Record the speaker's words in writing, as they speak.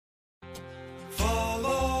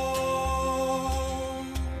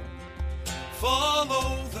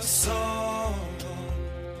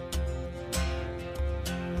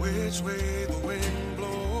which way the wind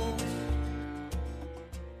blows.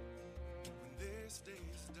 When this day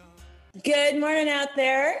is done. Good morning out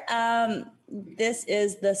there. This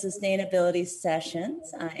is the Sustainability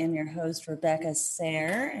Sessions. I am your host, Rebecca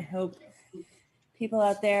Sayre. I hope people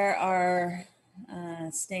out there are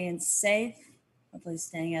staying safe, hopefully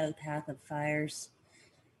staying out of the path of fires.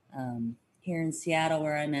 Here in Seattle,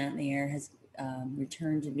 where I'm at, the air has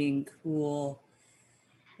returned to being cool,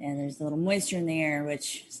 and there's a little moisture in the air,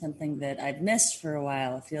 which is something that I've missed for a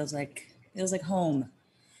while. It feels like home.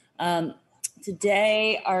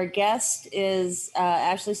 Today, our guest is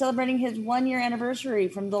actually celebrating his 1-year anniversary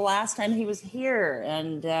from the last time he was here.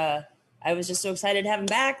 And I was just so excited to have him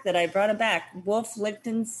back that I brought him back. Wolf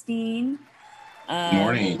Lichtenstein. Good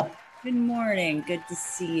morning. Good morning. Good to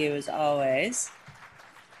see you as always.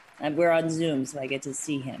 We're on Zoom, so I get to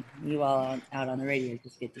see him. You all out on the radio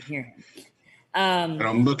just get to hear him. But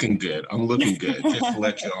I'm looking good. Just to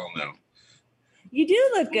let you all know. You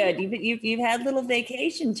do look good. You've had a little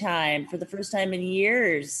vacation time for the first time in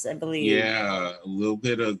years, I believe. Yeah, a little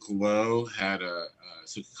bit of glow.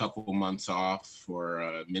 Took a couple of months off for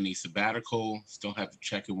a mini sabbatical. Still have to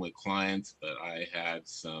check in with clients, but I had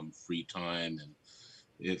some free time and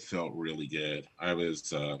it felt really good. I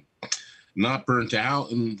was not burnt out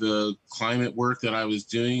in the climate work that I was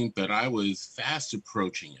doing, but I was fast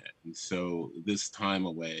approaching it. And so this time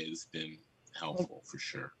away has been helpful for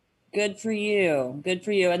sure. Good for you. Good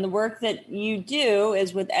for you. And the work that you do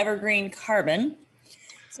is with Evergreen Carbon.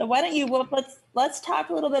 So why don't you, well, let's talk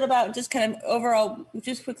a little bit about just kind of overall,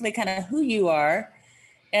 just quickly kind of who you are.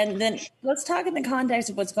 And then let's talk in the context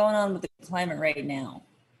of what's going on with the climate right now.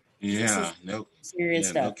 Yeah, serious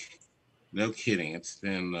stuff. No kidding. It's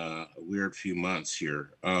been a weird few months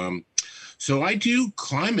here. So I do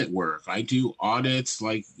climate work. I do audits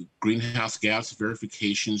like greenhouse gas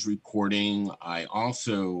verifications reporting. I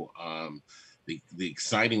also, the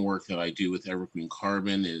exciting work that I do with Evergreen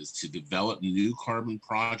Carbon is to develop new carbon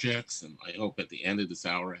projects. And I hope at the end of this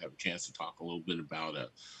hour, I have a chance to talk a little bit about a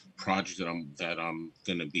project that I'm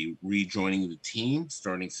going to be rejoining the team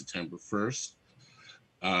starting September 1st.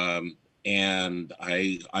 And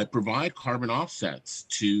I provide carbon offsets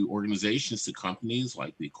to organizations, to companies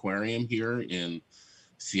like the Aquarium here in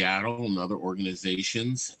Seattle and other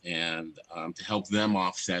organizations, and to help them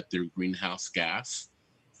offset their greenhouse gas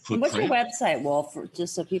footprint. What's your website, Wolf,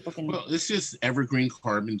 just so people can... Well, it's just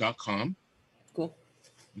evergreencarbon.com. Cool.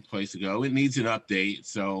 Place to go. It needs an update,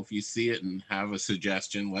 so if you see it and have a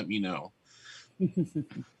suggestion, let me know.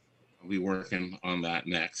 I'll be working on that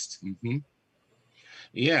next. Mm-hmm.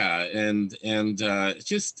 Yeah, and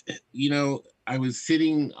just, I was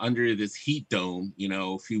sitting under this heat dome,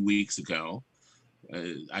 a few weeks ago,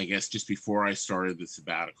 I guess just before I started the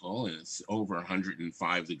sabbatical, and it's over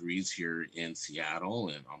 105 degrees here in Seattle,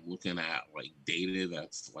 and I'm looking at like data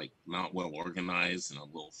that's like not well organized, and I'm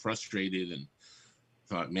a little frustrated, and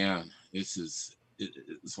thought, man, it's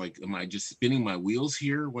like, am I just spinning my wheels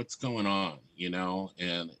here? What's going on,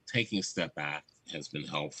 and taking a step back has been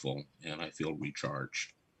helpful, and I feel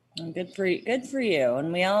recharged. Good for you.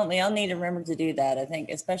 And we all need to remember to do that. I think,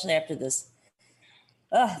 especially after this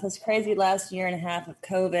crazy last year and a half of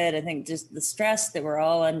COVID. I think just the stress that we're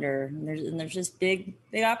all under, and there's just big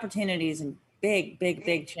opportunities and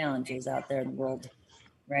big challenges out there in the world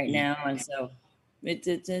right now. And so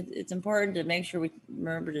it's important to make sure we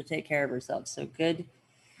remember to take care of ourselves. So good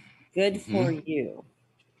for you.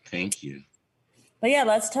 Thank you. But yeah,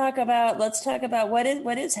 let's talk about what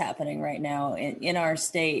is happening right now in our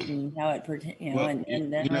state and how it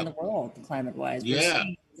and around the world, climate wise. Yeah, we're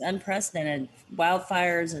seeing unprecedented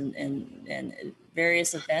wildfires and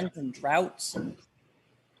various events and droughts. And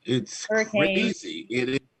it's hurricanes. Crazy. It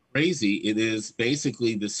is crazy. It is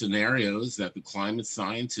basically the scenarios that the climate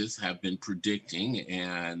scientists have been predicting,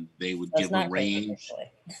 and they would give a range.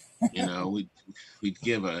 We'd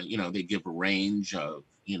give they give a range of.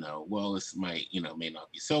 Well, this may not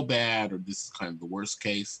be so bad, or this is kind of the worst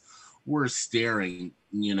case. We're staring,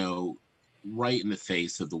 right in the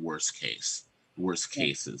face of the worst cases.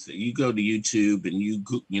 You go to YouTube and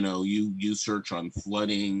you search on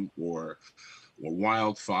flooding or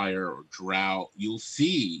wildfire or drought, you'll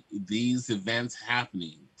see these events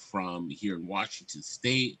happening from here in Washington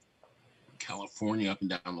State, California, up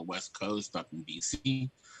and down the West Coast, up in BC.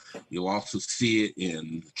 You'll also see it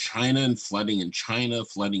in China, and flooding in China,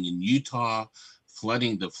 flooding in Utah,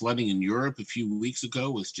 the flooding in Europe a few weeks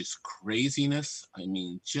ago was just craziness. I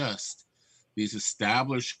mean, just these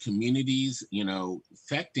established communities,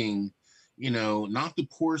 affecting, not the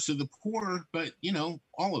poorest of the poor, but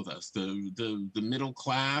all of us, the middle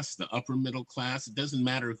class, the upper middle class. It doesn't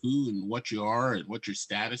matter who and what you are and what your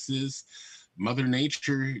status is. Mother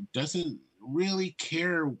Nature doesn't really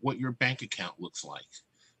care what your bank account looks like.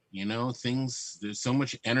 There's so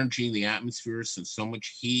much energy in the atmosphere and so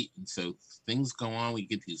much heat, and so things go on. We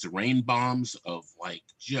get these rain bombs of like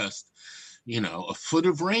just a foot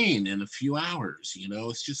of rain in a few hours.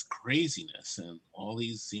 It's just craziness, and all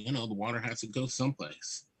these, the water has to go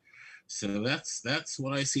someplace. So that's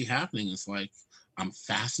what I see happening. It's like I'm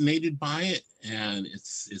fascinated by it, and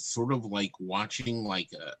it's sort of like watching like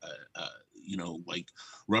a like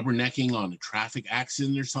rubbernecking on a traffic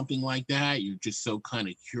accident or something like that. You're just so kind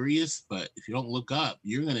of curious, but if you don't look up,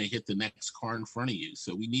 you're going to hit the next car in front of you.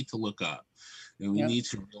 So we need to look up. And we need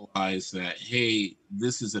to realize that, hey,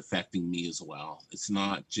 this is affecting me as well. It's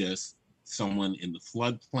not just someone in the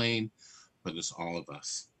floodplain, but it's all of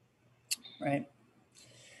us. Right.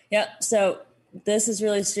 Yeah. So this is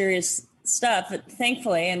really serious stuff, but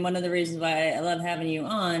thankfully, and one of the reasons why I love having you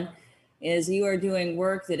on is you are doing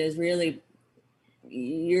work that is really,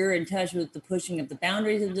 you're in touch with the pushing of the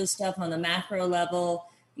boundaries of this stuff on the macro level.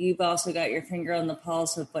 You've also got your finger on the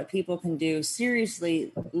pulse of what people can do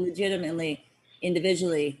seriously, legitimately,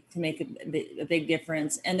 individually to make a big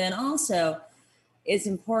difference. And then also it's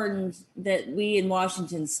important that we in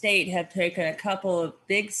Washington State have taken a couple of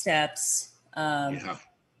big steps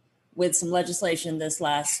with some legislation this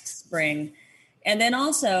last spring. And then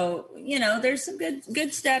also, there's some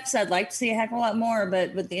good steps. I'd like to see a heck of a lot more,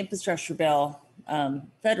 but with the infrastructure bill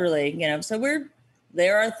federally, so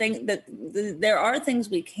there are things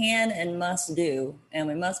we can and must do, and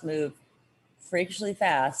we must move freakishly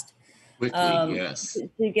fast quickly, yes,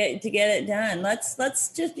 to get it done. Let's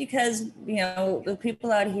just because the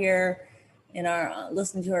people out here in our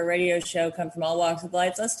listening to our radio show come from all walks of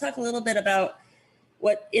life. Let's talk a little bit about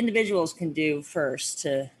what individuals can do first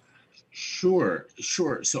to. Sure.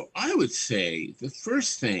 So I would say the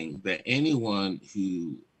first thing that anyone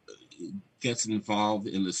who gets involved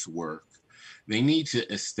in this work, they need to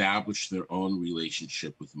establish their own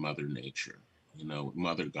relationship with Mother Nature.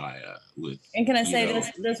 Mother Gaia. And can I say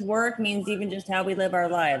this work means even just how we live our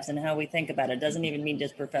lives and how we think about it. It doesn't even mean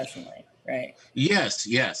just professionally, right? Yes,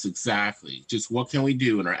 exactly. Just what can we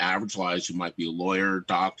do in our average lives? You might be a lawyer,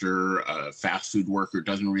 doctor, a fast food worker,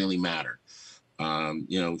 doesn't really matter.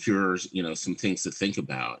 Here's, some things to think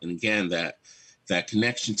about. And again, that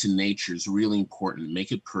connection to nature is really important.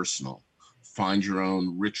 Make it personal. Find your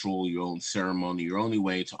own ritual, your own ceremony, your own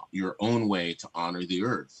way to honor the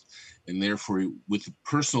earth. And therefore, with a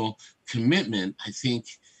personal commitment, I think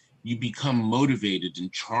you become motivated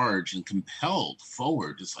and charged and compelled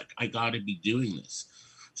forward. It's like, I got to be doing this.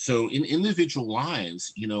 So in individual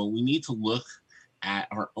lives, we need to look at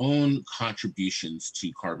our own contributions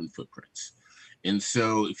to carbon footprints. And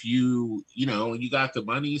so if you got the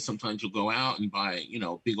money, sometimes you'll go out and buy,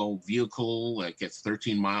 a big old vehicle that gets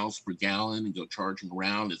 13 miles per gallon and go charging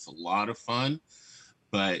around. It's a lot of fun.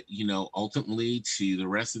 But, ultimately to the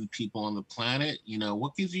rest of the people on the planet,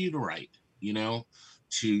 what gives you the right,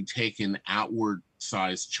 to take an outward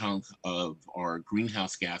sized chunk of our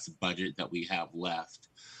greenhouse gas budget that we have left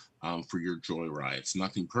for your joyride? It's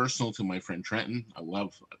nothing personal to my friend Trenton. I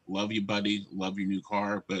love you, buddy. Love your new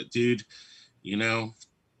car. But dude, you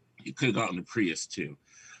could have gotten a Prius too.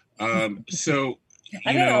 So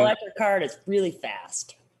I got an electric car that's really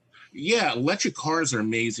fast. Yeah, electric cars are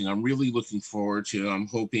amazing. I'm really looking forward to. I'm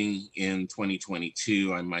hoping in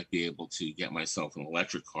 2022 I might be able to get myself an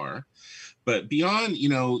electric car. But beyond,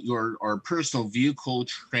 our personal vehicle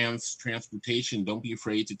transportation, don't be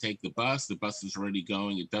afraid to take the bus. The bus is already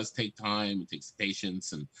going. It does take time. It takes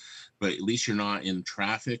patience, but at least you're not in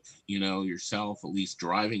traffic, yourself, at least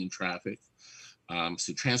driving in traffic.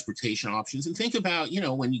 So transportation options, and think about,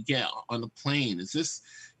 when you get on the plane, is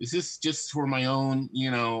this just for my own,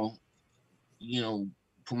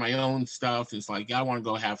 for my own stuff? It's like, I want to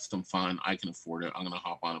go have some fun. I can afford it. I'm going to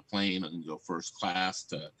hop on a plane. I'm going to go first class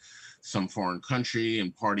to some foreign country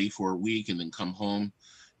and party for a week and then come home.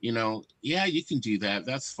 Yeah, you can do that.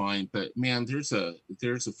 That's fine. But man, there's a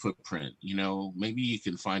footprint, maybe you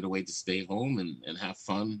can find a way to stay home and have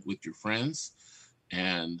fun with your friends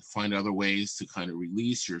and find other ways to kind of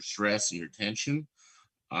release your stress and your tension.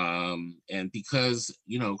 And because,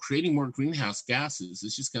 creating more greenhouse gases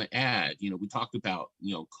is just going to add, we talked about,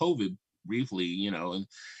 COVID briefly, and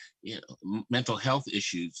mental health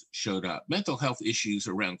issues showed up. Mental health issues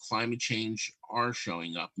around climate change are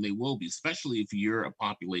showing up, and they will be, especially if you're a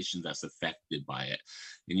population that's affected by it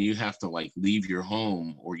and you have to like leave your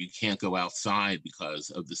home or you can't go outside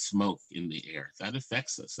because of the smoke in the air. That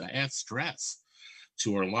affects us. That adds stress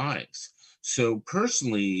to our lives. So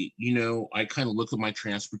personally, I kind of look at my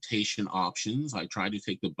transportation options. I try to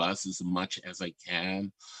take the bus as much as I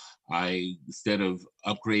can. Instead of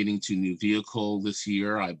upgrading to a new vehicle this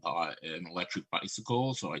year, I bought an electric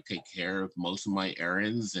bicycle. So I take care of most of my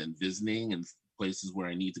errands and visiting and places where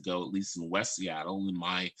I need to go, at least in West Seattle. In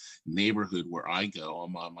my neighborhood where I go,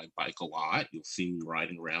 I'm on my bike a lot. You'll see me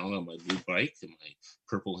riding around on my new bike and my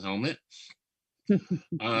purple helmet.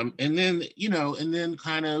 And then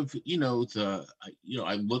kind of,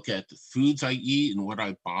 I look at the foods I eat and what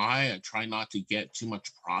I buy. I try not to get too much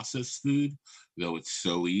processed food, though it's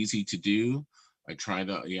so easy to do. I try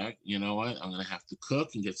to, you know what, I'm going to have to cook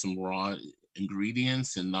and get some raw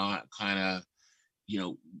ingredients and not kind of,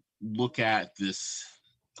 look at this,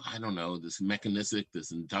 I don't know, this mechanistic,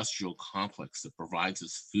 this industrial complex that provides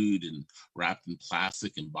us food and wrapped in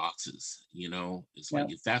plastic and boxes. It's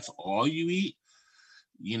like, if that's all you eat,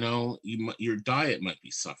 your diet might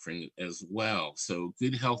be suffering as well. So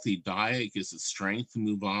good, healthy diet gives us strength to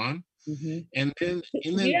move on. Mm-hmm. And then,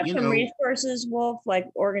 do you have some resources, Wolf, like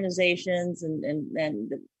organizations and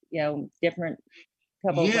different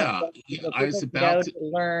couple of I was about to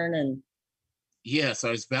learn and. Yes, I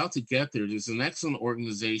was about to get there. There's an excellent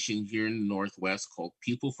organization here in the Northwest called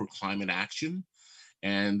People for Climate Action.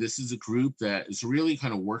 And this is a group that is really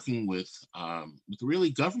kind of working with really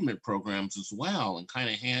government programs as well, and kind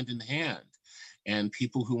of hand in hand. And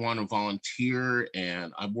people who want to volunteer.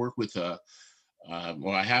 And I work with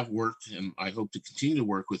I have worked and I hope to continue to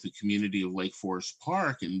work with the community of Lake Forest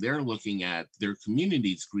Park, and they're looking at their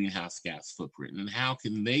community's greenhouse gas footprint and how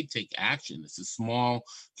can they take action. It's a small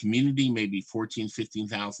community, maybe 14,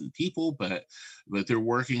 15,000 people, but they're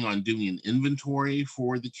working on doing an inventory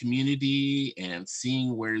for the community and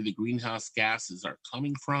seeing where the greenhouse gases are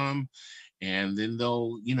coming from. And then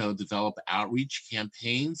they'll, develop outreach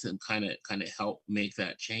campaigns and kind of help make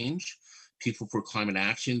that change. People for Climate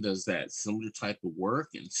Action does that similar type of work.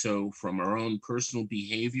 And so from our own personal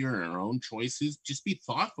behavior and our own choices, just be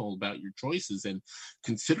thoughtful about your choices and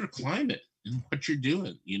consider climate and what you're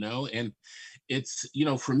doing, and it's,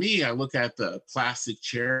 for me, I look at the plastic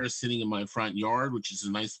chair sitting in my front yard, which is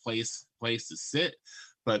a nice place to sit.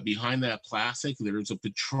 But behind that plastic, there's a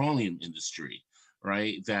petroleum industry,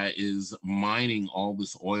 right, that is mining all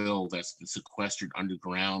this oil that's been sequestered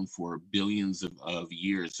underground for billions of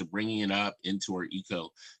years. So bringing it up into our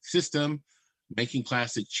ecosystem, making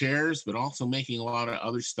plastic chairs, but also making a lot of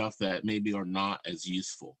other stuff that maybe are not as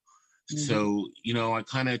useful. Mm-hmm. So, I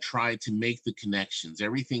kind of try to make the connections.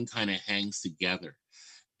 Everything kind of hangs together.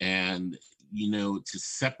 And, to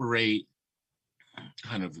separate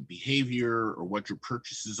kind of the behavior or what your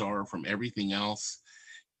purchases are from everything else,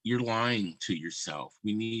 you're lying to yourself.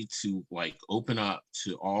 We need to open up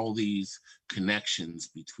to all these connections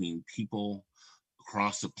between people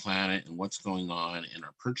across the planet and what's going on in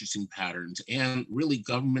our purchasing patterns and really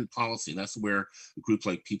government policy. And that's where a group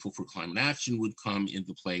like People for Climate Action would come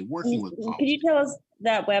into play, working with policy. Could you tell us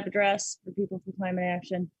that web address for People for Climate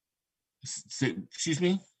Action? Excuse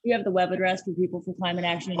me? You have the web address for People for Climate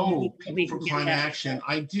Action? Oh, People for Climate Action.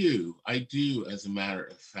 I do, as a matter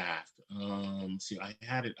of fact. See, I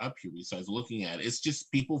had it up here besides looking at it. It's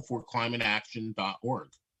just peopleforclimateaction.org.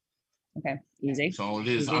 Okay, easy. That's all it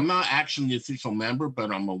is. Easy. I'm not actually the official member,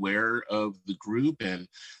 but I'm aware of the group and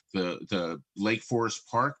the Lake Forest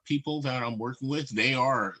Park people that I'm working with. They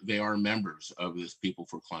are members of this People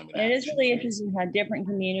for Climate Action. It is really interesting how different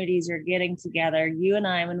communities are getting together. You and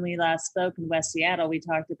I, when we last spoke in West Seattle, we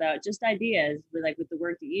talked about just ideas with the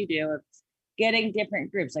work that you do of getting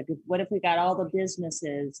different groups. What if we got all the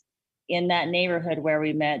businesses in that neighborhood where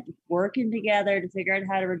we met, working together to figure out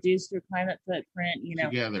how to reduce their climate footprint,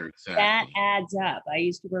 together, exactly. That adds up. I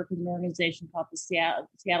used to work with an organization called the Seattle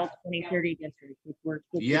 2030 District, which works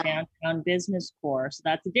with the Downtown Business Corps. So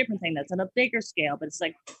that's a different thing. That's on a bigger scale, but it's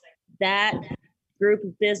that group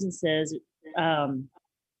of businesses, and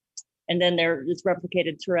then it's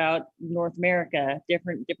replicated throughout North America,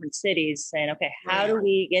 different cities, saying, okay, how do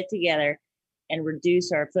we get together and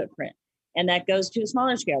reduce our footprint? And that goes to a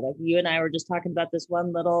smaller scale. You and I were just talking about this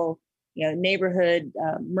one little, neighborhood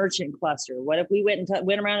merchant cluster. What if we went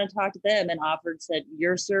around and talked to them and said,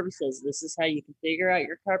 your services, this is how you can figure out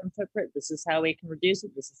your carbon footprint. This is how we can reduce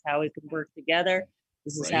it. This is how we can work together.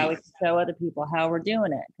 This is how we can show other people how we're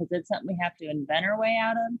doing it. Because it's something we have to invent our way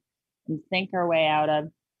out of and think our way out of.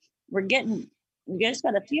 We're getting we just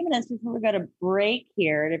got a few minutes before we got a break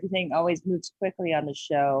here, and everything always moves quickly on the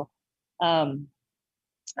show. And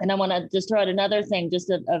I want to just throw out another thing,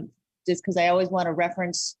 just because I always want to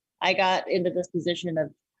reference. I got into this position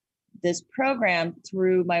of this program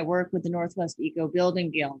through my work with the Northwest Eco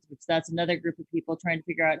Building Guild, which that's another group of people trying to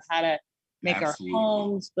figure out how to make Absolutely. our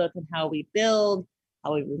homes, both in how we build,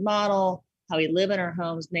 how we remodel, how we live in our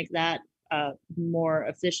homes, make that more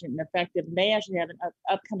efficient and effective. And they actually have an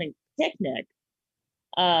upcoming picnic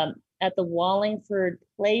at the Wallingford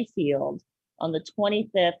Playfield on the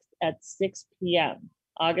 25th at 6 p.m.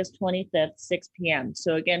 August 25th, 6 p.m.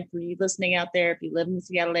 So again, for you listening out there, if you live in the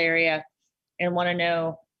Seattle area and want to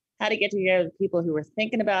know how to get together with people who are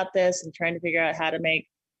thinking about this and trying to figure out how to make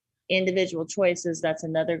individual choices, that's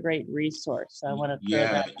another great resource. So I want to throw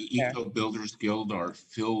that out there. Eco Builders Guild are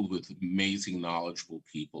filled with amazing, knowledgeable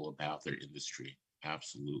people about their industry.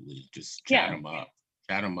 Absolutely, just chat them up.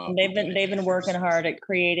 Chat them up. And they've been working hard at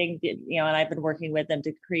creating, and I've been working with them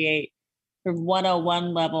to create sort of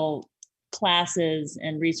 101 level classes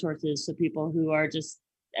and resources, so people who are just,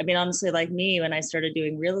 honestly, like me, when I started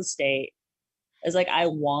doing real estate, it's like I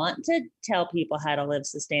want to tell people how to live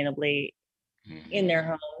sustainably in their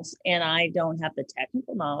homes, and I don't have the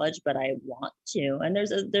technical knowledge, but I want to.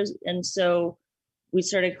 And so we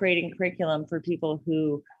started creating curriculum for people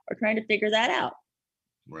who are trying to figure that out.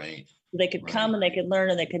 Right. So they could come and they could learn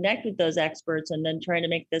and they connect with those experts, and then trying to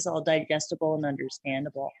make this all digestible and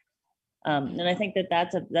understandable. And I think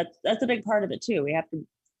that's a big part of it too. We have to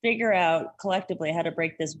figure out collectively how to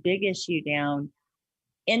break this big issue down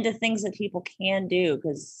into things that people can do,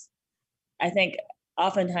 because I think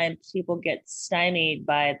oftentimes people get stymied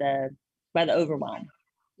by the overwhelm.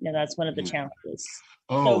 That's one of the challenges.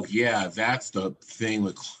 That's the thing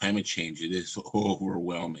with climate change. It is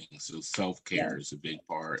overwhelming. So self-care is a big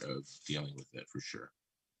part of dealing with it, for sure.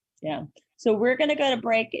 Yeah. So we're going to go to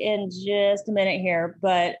break in just a minute here,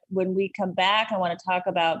 but when we come back, I want to talk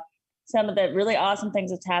about some of the really awesome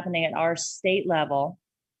things that's happening at our state level.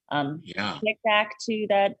 Get back to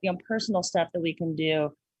that, personal stuff that we can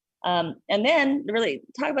do. And then really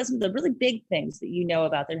talk about some of the really big things that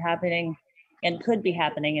about that are happening and could be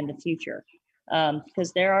happening in the future.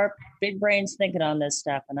 Because there are big brains thinking on this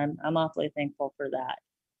stuff, and I'm awfully thankful for that.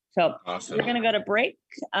 So awesome. We're going to go to break.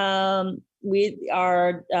 We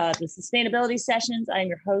are the Sustainability Sessions. I'm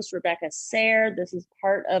your host, Rebecca Sayre. This is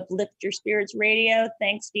part of Lift Your Spirits Radio.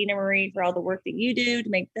 Thanks, Dina Marie, for all the work that you do to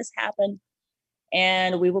make this happen.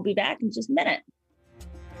 And we will be back in just a minute.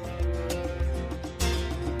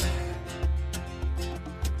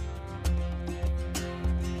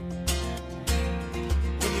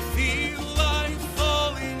 When you feel life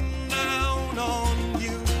falling down on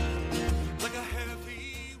you like a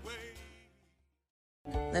heavy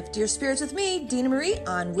weight. Lift Your Spirits with me, Dina Marie,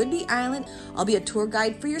 on Whidbey Island. I'll be a tour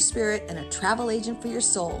guide for your spirit and a travel agent for your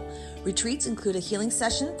soul. Retreats include a healing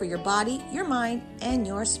session for your body, your mind, and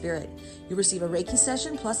your spirit. You'll receive a Reiki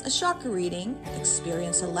session plus a chakra reading,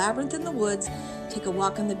 experience a labyrinth in the woods, take a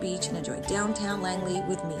walk on the beach, and enjoy downtown Langley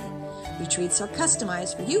with me. Retreats are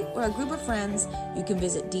customized for you or a group of friends. You can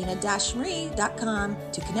visit dina-marie.com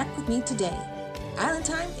to connect with me today. Island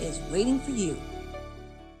Time is waiting for you.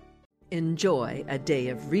 Enjoy a day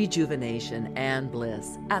of rejuvenation and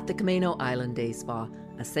bliss at the Camino Island Day Spa,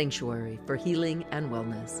 a sanctuary for healing and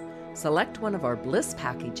wellness. Select one of our bliss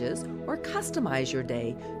packages or customize your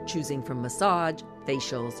day, choosing from massage,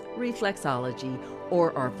 facials, reflexology,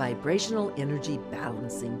 or our vibrational energy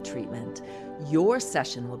balancing treatment. Your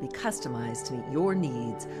session will be customized to meet your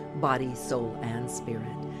needs, body, soul, and spirit.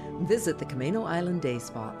 Visit the Camino Island Day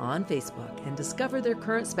Spa on Facebook and discover their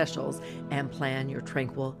current specials and plan your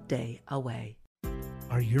tranquil day away.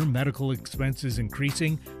 Are your medical expenses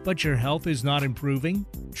increasing, but your health is not improving?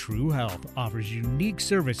 True Health offers unique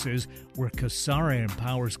services where Kasara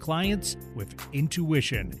empowers clients with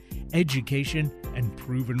intuition, education, and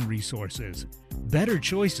proven resources. Better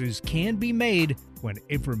choices can be made when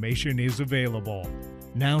information is available.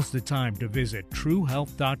 Now's the time to visit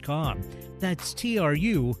truehealth.com. That's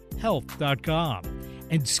TRU health.com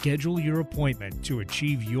and schedule your appointment to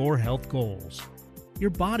achieve your health goals. Your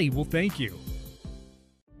body will thank you.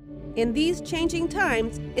 In these changing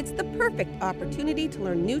times, it's the perfect opportunity to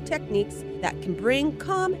learn new techniques that can bring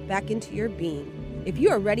calm back into your being. If you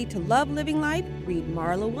are ready to love living life, read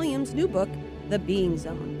Marla Williams' new book, The Being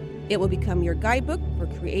Zone. It will become your guidebook for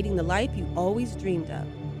creating the life you always dreamed of.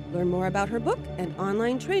 Learn more about her book and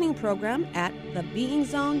online training program at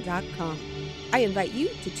thebeingzone.com. I invite you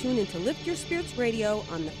to tune into Lift Your Spirits Radio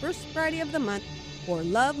on the first Friday of the month for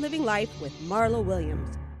Love Living Life with Marla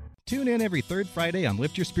Williams. Tune in every third Friday on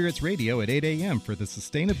Lift Your Spirits Radio at 8 a.m. for the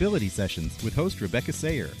Sustainability Sessions with host Rebecca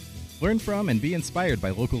Sayer. Learn from and be inspired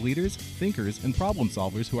by local leaders, thinkers, and problem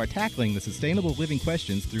solvers who are tackling the sustainable living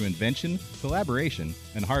questions through invention, collaboration,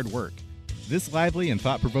 and hard work. This lively and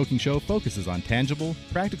thought-provoking show focuses on tangible,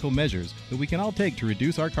 practical measures that we can all take to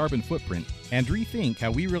reduce our carbon footprint and rethink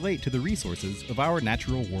how we relate to the resources of our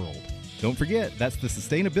natural world. Don't forget, that's the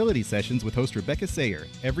Sustainability Sessions with host Rebecca Sayer,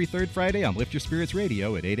 every third Friday on Lift Your Spirits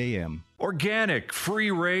Radio at 8 a.m. Organic,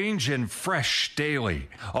 free range, and fresh daily.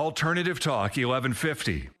 Alternative Talk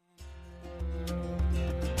 1150.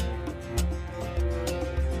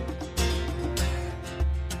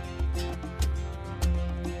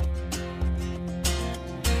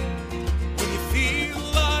 When you feel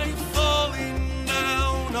life falling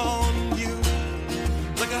down on you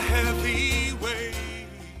like a heavy weight.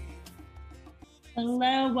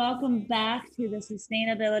 Hello, welcome back to the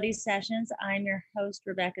Sustainability Sessions. I'm your host,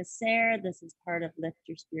 Rebecca Sayer. This is part of Lift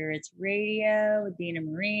Your Spirits Radio with Dina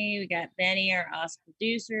Marie. We got Benny, our awesome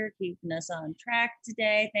producer, keeping us on track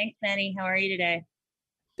today. Thanks, Benny. How are you today?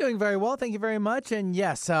 Doing very well. Thank you very much. And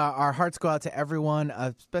yes, our hearts go out to everyone,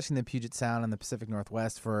 especially in the Puget Sound and the Pacific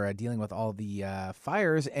Northwest, for dealing with all the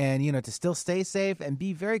fires and, to still stay safe and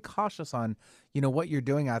be very cautious on, what you're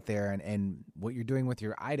doing out there and what you're doing with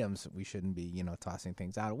your items. We shouldn't be, tossing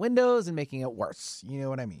things out of windows and making it worse. You know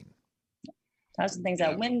what I mean? Tossing things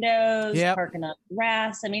out windows, parking up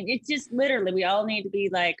grass. I mean, it's just literally, we all need to be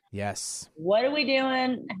like, yes, what are we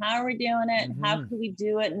doing? How are we doing it? Mm-hmm. How can we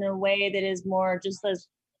do it in a way that is more just as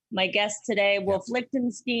my guest today, Wolf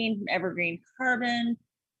Lichtenstein from Evergreen Carbon,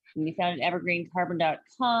 can be found at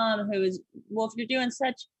evergreencarbon.com, who is, Wolf, you're doing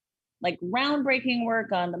such like groundbreaking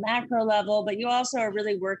work on the macro level, but you also are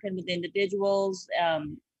really working with individuals.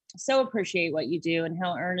 So appreciate what you do and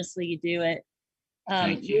how earnestly you do it.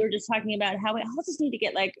 You were just talking about how we all just need to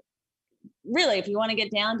get really, if you want to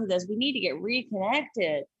get down to this, we need to get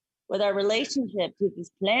reconnected with our relationship to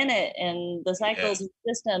this planet and the cycles and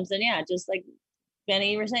systems. And just like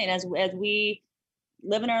Benny, you were saying, as we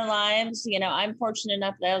live in our lives, I'm fortunate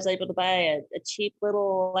enough that I was able to buy a cheap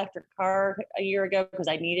little electric car a year ago because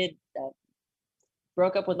I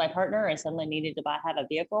broke up with my partner. I suddenly needed to have a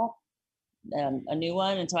vehicle, a new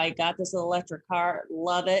one. And so I got this little electric car,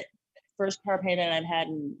 love it. First car payment I've had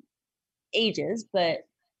in ages, but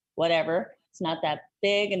whatever. It's not that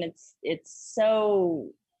big and it's so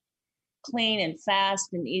clean and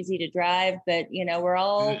fast and easy to drive, but we're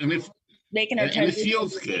all making our and it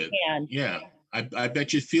feels good. Yeah. I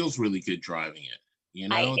bet you it feels really good driving it.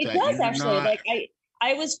 It does actually.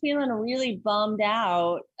 I was feeling really bummed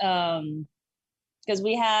out because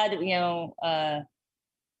we had,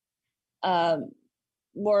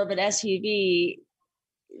 more of an SUV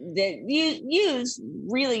that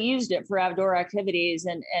really used it for outdoor activities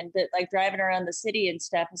and like driving around the city and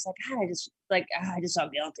stuff. It's like, God, I just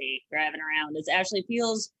felt guilty driving around. It actually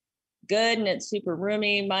feels good and it's super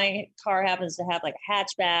roomy. My car happens to have like a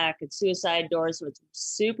hatchback and suicide doors, so it's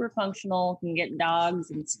super functional. You can get dogs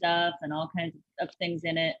and stuff and all kinds of things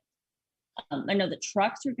in it. I know the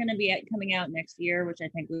trucks are going to be coming out next year, which I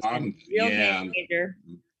think was a real game changer.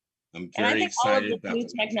 I'm very excited about new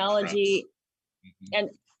technology. And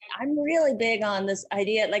I'm really big on this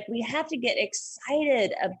idea. Like, we have to get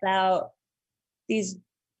excited about these,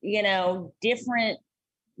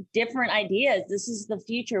 different ideas. This is the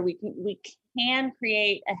future. We can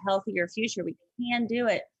create a healthier future. We can do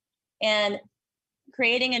it. And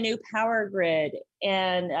creating a new power grid.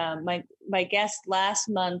 And my guest last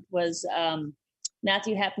month was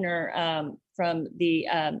Matthew Hepner from the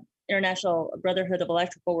International Brotherhood of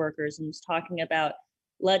Electrical Workers, and was talking about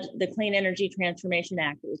the Clean Energy Transformation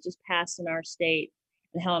Act that was just passed in our state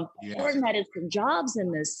and how important that is for jobs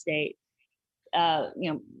in this state.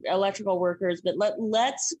 Electrical workers, but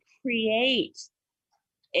let's create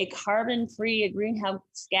a carbon-free, a greenhouse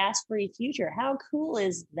gas-free future. How cool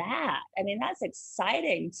is that? I mean, that's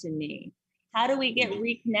exciting to me. How do we get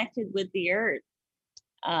reconnected with the earth?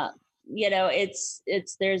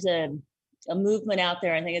 There's a movement out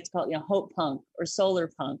there. I think it's called, hope punk or solar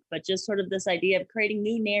punk, but just sort of this idea of creating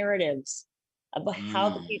new narratives about how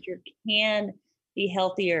the future can be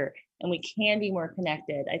healthier and we can be more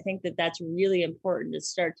connected. I think that that's really important to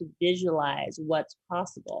start to visualize what's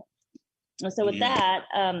possible. And so with that,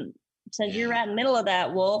 since you're right in the middle of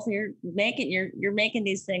that, Wolf, you're making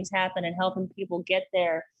these things happen and helping people get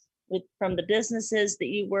there from the businesses that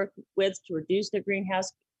you work with to reduce their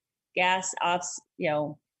greenhouse gas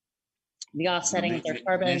the offsetting of their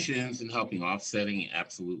carbon emissions and helping offsetting.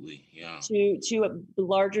 Absolutely. Yeah. To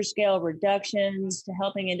larger scale reductions, to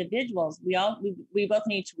helping individuals. We both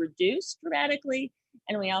need to reduce dramatically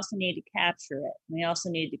and we also need to capture it. We also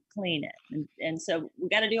need to clean it. And so we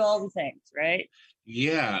got to do all the things, right?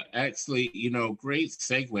 Yeah, actually, great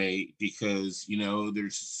segue, because,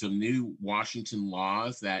 there's some new Washington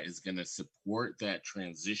laws that is going to support that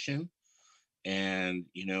transition, and,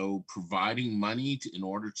 providing money in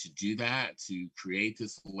order to do that, to create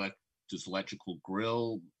this electrical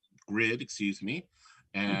grid, excuse me,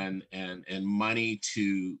 and money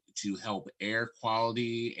to help air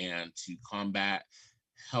quality and to combat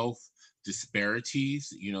health disparities.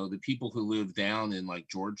 The people who live down in like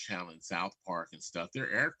Georgetown and South Park and stuff,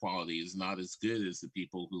 their air quality is not as good as the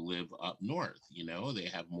people who live up north. They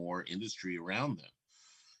have more industry around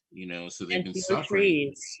them, so they've been suffering.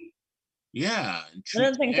 Trees. Yeah. One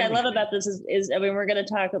of the things I love about this is we're going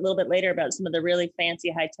to talk a little bit later about some of the really fancy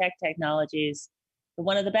high-tech technologies. But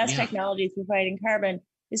one of the best technologies for fighting carbon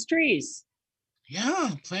is trees.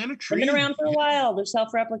 Yeah, plant a tree. They've been around for a while. They're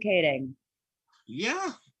self-replicating.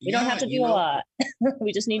 Yeah. We don't have to do a lot.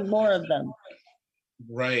 We just need more of them.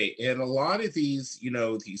 Right. And a lot of these,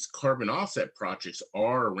 these carbon offset projects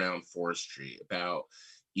are around forestry, about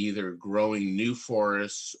either growing new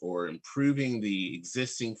forests or improving the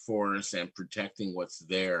existing forests and protecting what's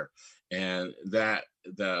there. And that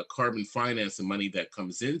the carbon finance, the money that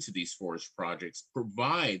comes into these forest projects,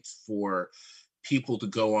 provides for people to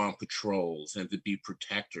go on patrols and to be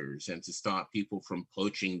protectors and to stop people from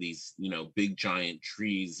poaching these, big giant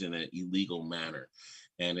trees in an illegal manner.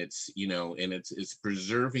 And it's, it's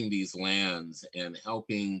preserving these lands and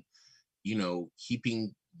helping,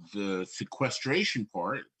 keeping the sequestration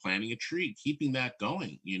part, planting a tree, keeping that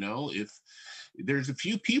going. If there's a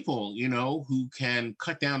few people, who can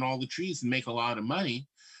cut down all the trees and make a lot of money,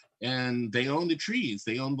 and they own the trees,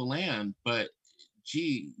 they own the land, but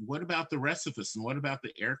gee, what about the rest of us? And what about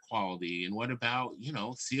the air quality? And what about,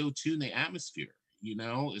 CO2 in the atmosphere?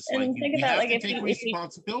 It's and like think you about have like to if take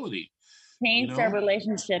responsibility. Changed our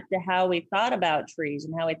relationship to how we thought about trees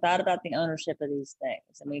and how we thought about the ownership of these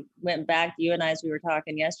things. And we went back, you and I, as we were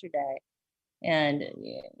talking yesterday, and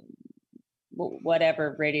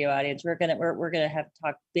whatever radio audience, we're gonna have to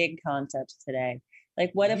talk big concepts today. Like,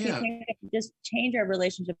 what if we just change our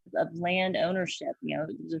relationship of land ownership?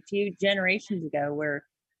 There's a few generations ago where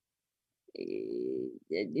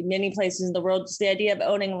in many places in the world, just the idea of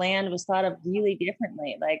owning land was thought of really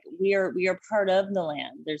differently. Like, we are part of the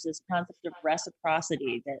land. There's this concept of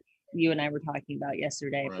reciprocity that you and I were talking about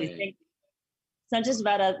yesterday. Right. If we think it's not just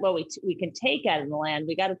about what we can take out of the land,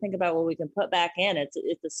 we got to think about what we can put back in. It's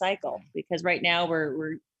a cycle, because right now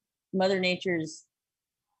we're Mother Nature's.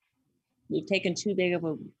 We've taken too big of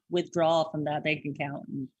a withdrawal from that bank account.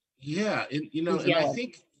 And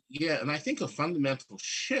I think a fundamental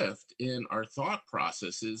shift in our thought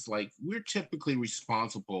process is like, we're typically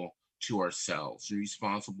responsible to ourselves,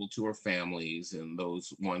 responsible to our families and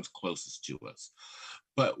those ones closest to us.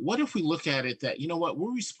 But what if we look at it that,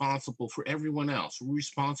 we're responsible for everyone else. We're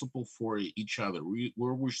responsible for each other.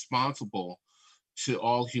 We're responsible to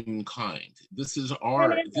all humankind. This is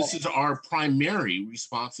our primary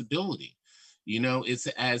responsibility. It's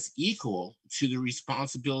as equal to the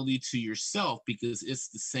responsibility to yourself, because it's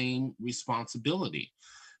the same responsibility.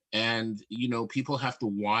 And, people have to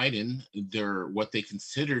widen what they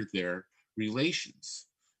consider their relations.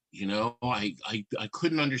 I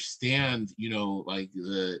couldn't understand, like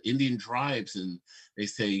the Indian tribes, and they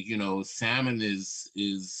say, salmon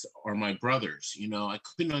are my brothers. I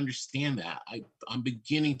couldn't understand that. I'm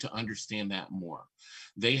beginning to understand that more.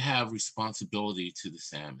 They have responsibility to the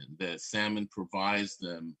salmon. The salmon provides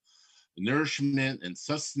them nourishment and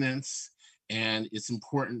sustenance, and it's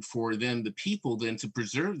important for them, the people, then to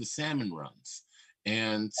preserve the salmon runs.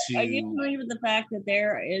 And are you familiar with the fact that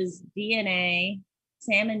there is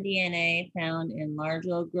salmon DNA found in large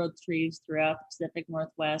old growth trees throughout the Pacific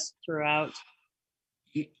Northwest, throughout?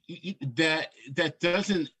 That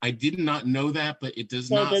doesn't, I did not know that, but it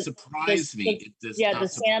does not surprise me. The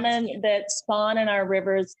salmon that spawn in our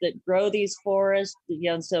rivers, that grow these forests,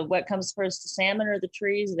 so what comes first, the salmon or the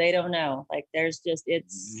trees? They don't know. Like, there's just,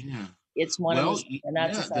 it's one of those, and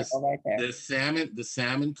that's a cycle right there. The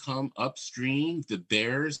salmon come upstream, the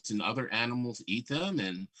bears and other animals eat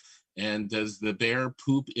them, and does the bear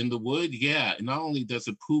poop in the wood? Yeah, and not only does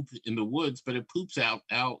it poop in the woods, but it poops out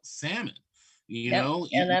and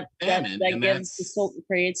that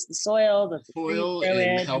creates the soil,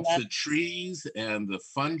 and helps the trees and the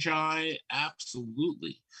fungi.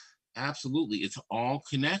 Absolutely, it's all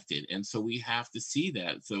connected, and so we have to see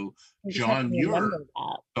that. So John Muir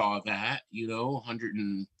saw that,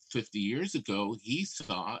 50 years ago, he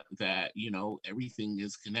saw that, everything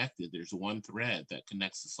is connected. There's one thread that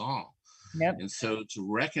connects us all. Yep. And so to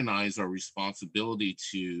recognize our responsibility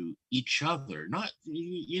to each other, not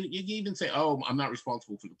you even say, oh, I'm not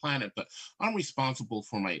responsible for the planet, but I'm responsible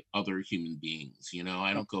for my other human beings.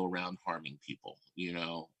 I don't go around harming people,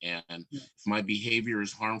 and if my behavior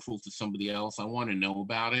is harmful to somebody else, I want to know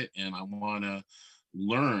about it and I want to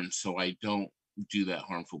learn so I don't do that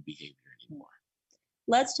harmful behavior anymore.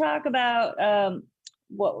 Let's talk about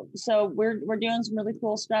so we're doing some really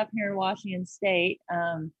cool stuff here in Washington State.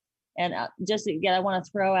 And just again, I want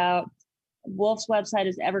to throw out Wolf's website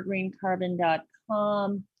is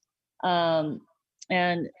evergreencarbon.com.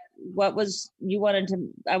 And what was I want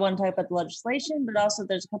to talk about the legislation, but also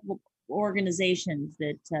there's a couple of organizations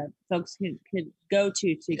that folks could go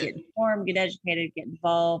to get informed, get educated, get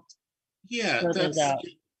involved. Yeah,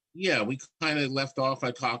 we kind of left off.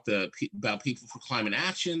 I talked about People for Climate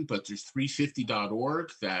Action, but there's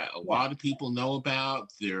 350.org that a lot of people know about.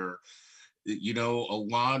 A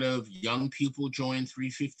lot of young people join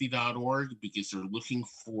 350.org because they're looking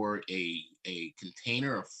for a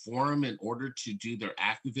container, a forum in order to do their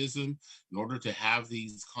activism, in order to have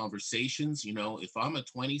these conversations. If I'm a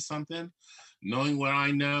 20-something, knowing what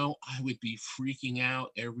I know, I would be freaking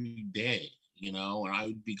out every day, and I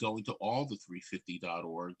would be going to all the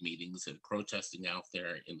 350.org meetings and protesting out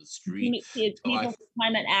there in the street.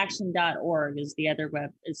 PeopleForClimateAction.org is the other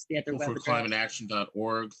web.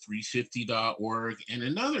 PeopleForClimateAction.org, 350.org, and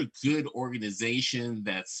another good organization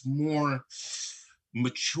that's more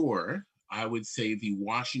mature, I would say, the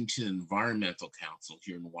Washington Environmental Council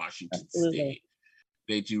here in Washington State.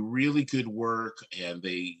 They do really good work, and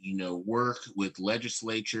they, work with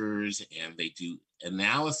legislatures, and they do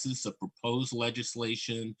analysis of proposed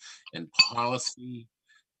legislation and policy,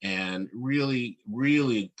 and really,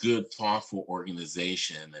 really good, thoughtful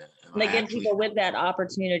organization. And they give people with that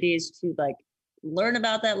opportunities to learn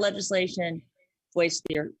about that legislation, voice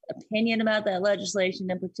their opinion about that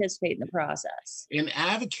legislation, and participate in the process. And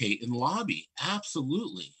advocate and lobby.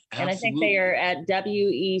 Absolutely. And I think they are at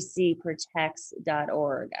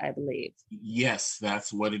wecprotects.org, I believe. Yes,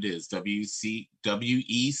 that's what it is.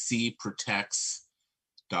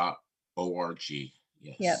 wecprotects.org.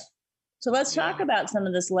 Yes. Yep. So let's talk about some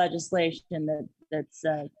of this legislation that's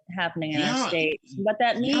happening in our state, what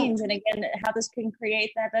that means, and again, how this can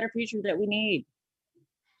create that better future that we need.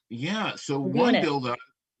 Yeah. So one bill that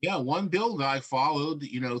I followed,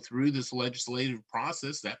 through this legislative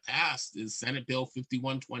process that passed is Senate Bill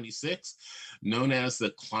 5126, known as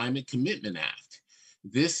the Climate Commitment Act.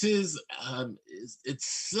 This is, it's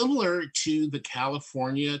similar to the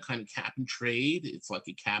California kind of cap and trade. It's like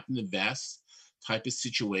a cap and invest type of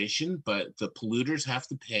situation, but the polluters have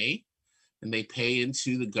to pay, and they pay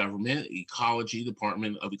into the government.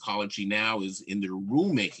 Department of Ecology now is in their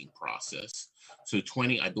rulemaking process. So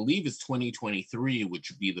I believe it's 2023, which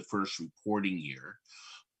would be the first reporting year.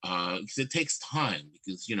 Because it takes time,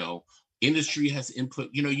 because, industry has input.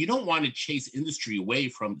 You don't want to chase industry away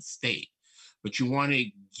from the state, but you want to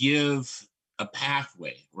give a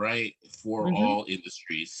pathway, right, for all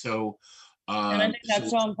industries. So, and I think that's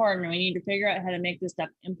so important. We need to figure out how to make this stuff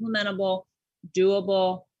implementable,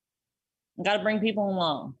 doable. We've got to bring people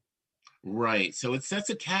along. Right. So it sets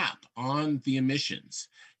a cap on the emissions,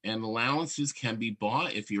 and allowances can be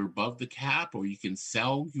bought if you're above the cap, or you can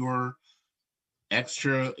sell your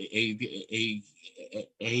extra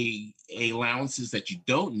allowances that you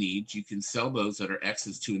don't need. You can sell those that are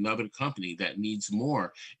excess to another company that needs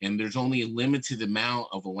more. And there's only a limited amount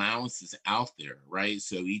of allowances out there, right?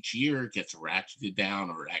 So each year it gets ratcheted down,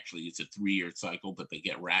 or actually it's a 3-year cycle, but they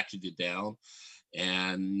get ratcheted down,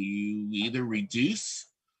 and you either reduce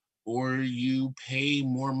or you pay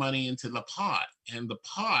more money into the pot. And the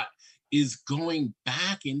pot is going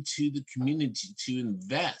back into the community to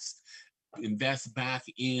invest back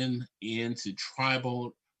into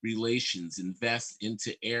tribal relations, invest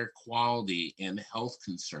into air quality and health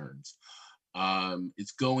concerns.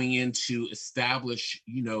 It's going in to establish,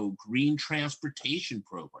 green transportation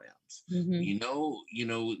programs. We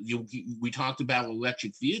talked about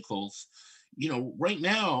electric vehicles. Right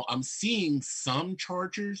now I'm seeing some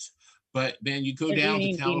chargers, but then you go down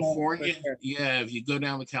to California. If you go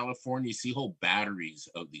down to California, you see whole batteries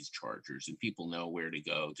of these chargers, and people know where to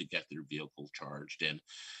go to get their vehicle charged.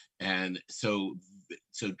 And so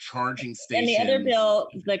charging stations. And the other bill,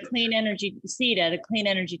 the Clean Energy CETA, the Clean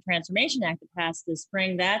Energy Transformation Act that passed this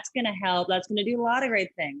spring, that's going to help. That's going to do a lot of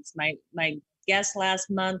great things. My guest last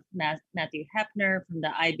month, Matthew Hepner from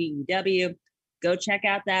the IBEW, go check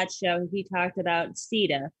out that show. He talked about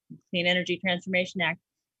CETA, Clean Energy Transformation Act.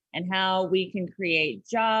 and how we can create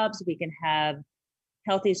jobs, we can have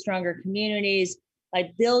healthy, stronger communities by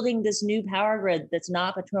building this new power grid that's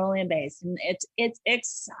not petroleum based. And it's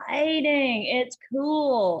exciting. It's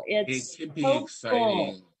cool. It can be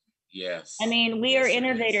exciting. Yes. I mean, we are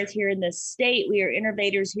innovators here in this state. We are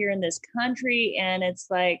innovators here in this country. And it's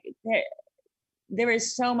like, there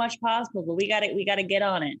is so much possible, but we got to get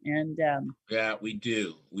on it. And yeah, we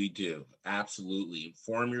do. Absolutely.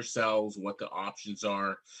 Inform yourselves what the options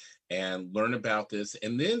are and learn about this.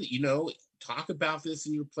 And then, talk about this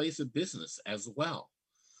in your place of business as well.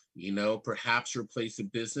 Perhaps your place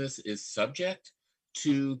of business is subject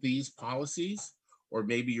to these policies, or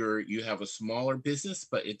maybe you have a smaller business,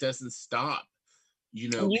 but it doesn't stop.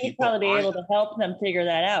 You'd probably be able to help them figure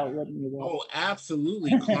that out, wouldn't you? Oh,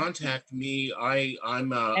 absolutely. Contact me. I'm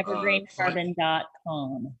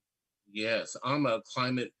evergreencarbon.com. Yes, I'm a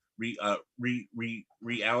climate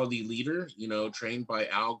reality leader, trained by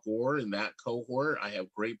Al Gore in that cohort. I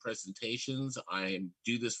have great presentations. I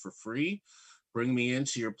do this for free. Bring me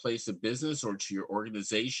into your place of business or to your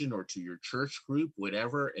organization or to your church group,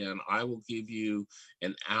 whatever, and I will give you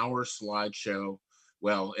an hour slideshow.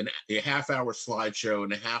 Well, a half-hour slideshow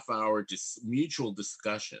and a half-hour mutual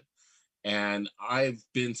discussion. And I've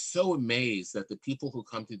been so amazed that the people who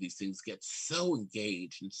come to these things get so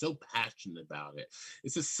engaged and so passionate about it.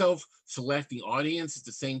 It's a self-selecting audience at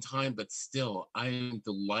the same time, but still, I am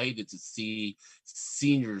delighted to see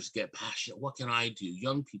seniors get passionate. What can I do?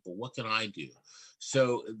 Young people, what can I do?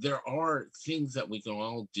 So there are things that we can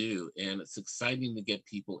all do, and it's exciting to get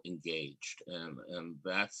people engaged. And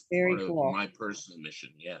that's very part cool. of my personal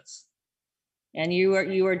mission, yes. And you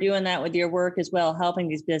are doing that with your work as well, helping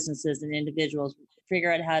these businesses and individuals figure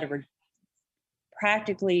out how to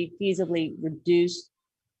practically, feasibly reduce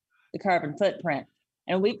the carbon footprint.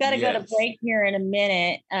 And we've got to go to break here in a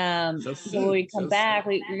minute. So when we come back,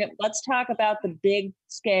 let's talk about the big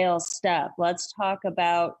scale stuff. Let's talk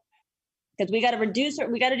about, because we got to do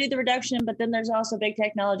the reduction, but then there's also big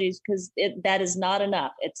technologies, because that is not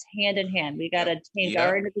enough. It's hand in hand. We got to change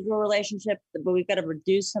our individual relationship, but we've got to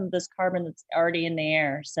reduce some of this carbon that's already in the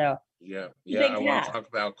air. So I want to talk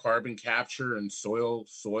about carbon capture and soil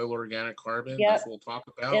organic carbon. That's what we'll talk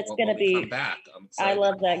about. It's going to be. Come back. I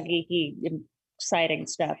love that geeky, exciting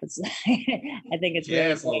stuff. I think it's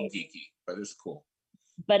really it's a little geeky, but it's cool.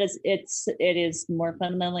 But it is more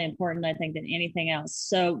fundamentally important, I think, than anything else.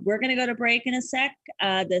 So we're going to go to break in a sec.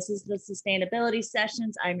 This is the Sustainability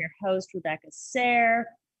Sessions. I'm your host, Rebecca Sayre.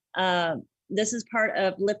 This is part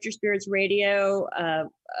of Lift Your Spirits Radio.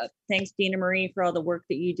 Thanks, Dina Marie, for all the work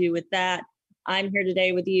that you do with that. I'm here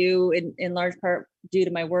today with you in large part due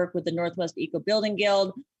to my work with the Northwest Eco Building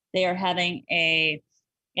Guild. They are having a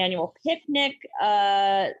annual picnic,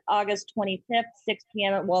 August 25th, 6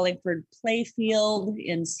 p.m. at Wallingford Playfield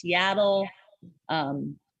in Seattle.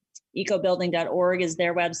 Ecobuilding.org is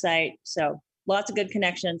their website. So lots of good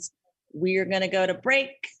connections. We're going to go to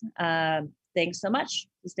break. Thanks so much.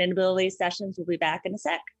 Sustainability Sessions will be back in a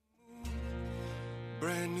sec.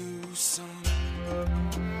 Brand new sun.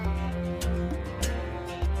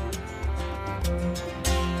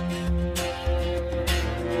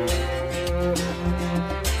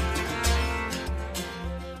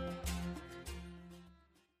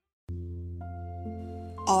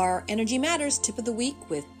 Our Energy Matters Tip of the Week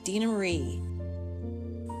with Dina Marie.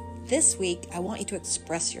 This week, I want you to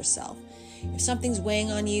express yourself. If something's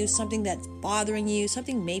weighing on you, something that's bothering you,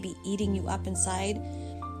 something maybe eating you up inside,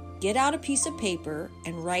 get out a piece of paper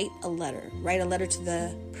and write a letter. Write a letter to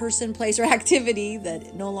the person, place, or activity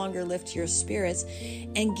that no longer lifts your spirits,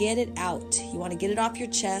 and get it out. You want to get it off your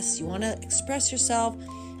chest. You want to express yourself,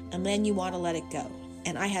 and then you want to let it go.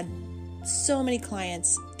 And I had so many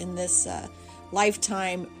clients in this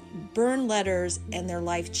lifetime burn letters, and their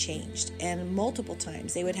life changed. And multiple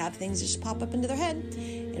times they would have things just pop up into their head,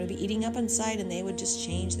 and it would be eating up inside, and they would just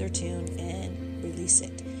change their tune and release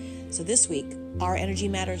it. So this week, our Energy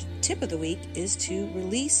Matters Tip of the Week is to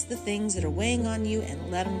release the things that are weighing on you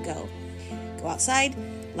and let them go. Go outside,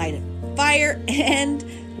 light a fire,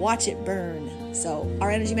 and watch it burn. So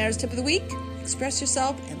our Energy Matters Tip of the Week, express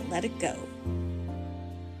yourself and let it go.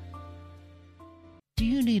 Do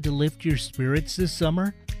you need to lift your spirits this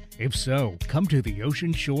summer? If so, come to the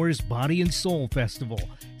Ocean Shores Body and Soul Festival,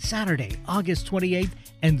 Saturday, August 28th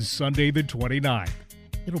and Sunday the 29th.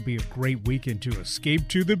 It'll be a great weekend to escape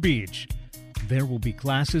to the beach. There will be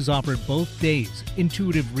classes offered both days,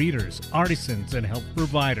 intuitive readers, artisans, and health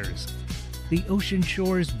providers. The Ocean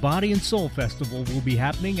Shores Body and Soul Festival will be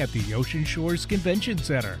happening at the Ocean Shores Convention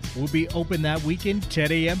Center. We'll be open that weekend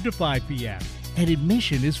 10 a.m. to 5 p.m. and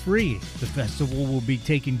admission is free. The festival will be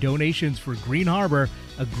taking donations for Green Harbor,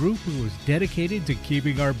 a group who is dedicated to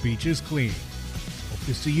keeping our beaches clean. Hope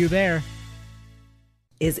to see you there.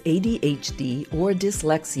 Is ADHD or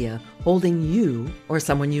dyslexia holding you or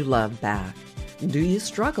someone you love back? Do you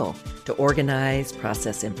struggle to organize,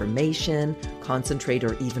 process information, concentrate,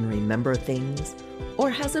 or even remember things? Or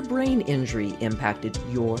has a brain injury impacted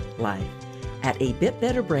your life? At A Bit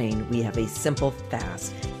Better Brain, we have a simple,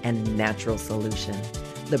 fast, and natural solution.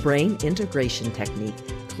 The brain integration technique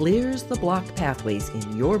clears the blocked pathways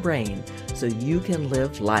in your brain so you can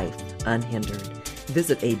live life unhindered.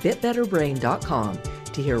 Visit abitbetterbrain.com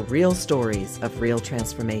to hear real stories of real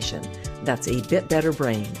transformation. That's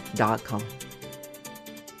abitbetterbrain.com.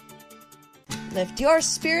 Lift your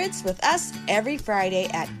spirits with us every Friday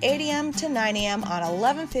at 8 a.m. to 9 a.m. on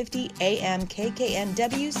 1150 a.m.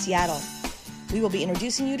 KKNW Seattle. We will be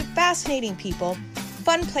introducing you to fascinating people,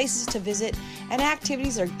 fun places to visit, and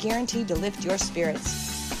activities are guaranteed to lift your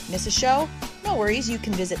spirits. Miss a show? No worries, you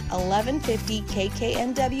can visit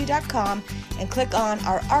 1150kknw.com and click on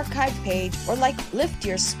our archive page, or like Lift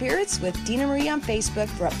Your Spirits with Dina Marie on Facebook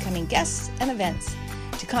for upcoming guests and events.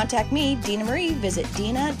 To contact me, Dina Marie, visit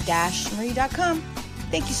dina-marie.com.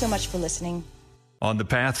 Thank you so much for listening. On the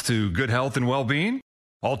path to good health and well-being,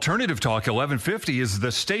 Alternative Talk 1150 is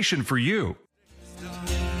the station for you.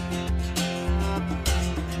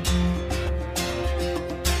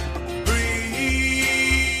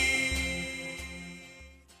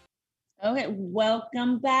 Okay,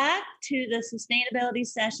 welcome back to the Sustainability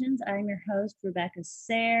Sessions. I'm your host, Rebecca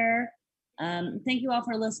Sayre. Thank you all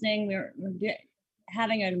for listening. We're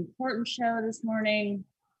having an important show this morning.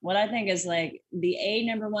 What I think is like the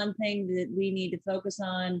number one thing that we need to focus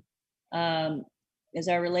on is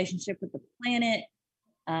our relationship with the planet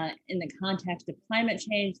in the context of climate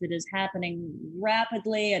change that is happening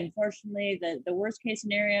rapidly. Unfortunately, the worst case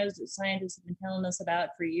scenarios that scientists have been telling us about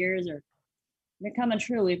for years are they're coming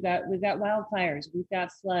true. We've got wildfires, we've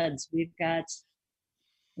got floods, we've got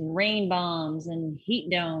rain bombs and heat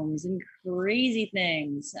domes and crazy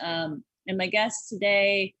things. And my guest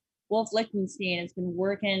today, Wolf Lichtenstein, has been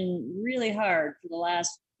working really hard for the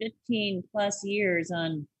last 15 plus years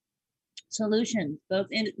on solutions, both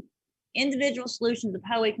individual solutions of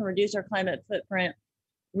how we can reduce our climate footprint.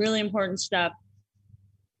 Really important stuff.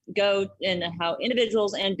 Go into how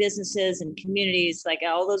individuals and businesses and communities, like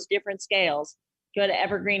all those different scales, go to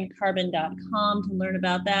evergreencarbon.com to learn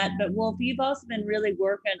about that. But Wolf, you've also been really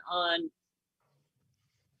working on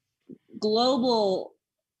global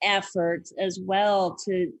efforts as well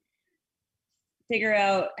to figure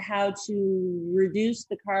out how to reduce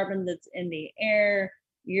the carbon that's in the air.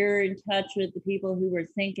 You're in touch with the people who were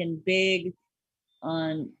thinking big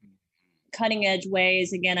on cutting edge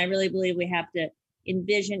ways. Again, I really believe we have to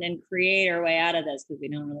envision and create our way out of this because we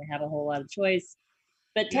don't really have a whole lot of choice.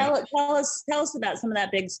 But tell us about some of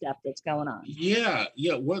that big stuff that's going on. Yeah.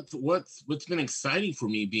 What's been exciting for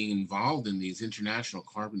me being involved in these international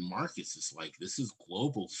carbon markets is like this is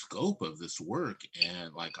global scope of this work,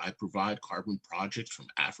 and like I provide carbon projects from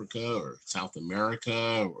Africa or South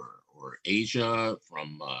America or Asia.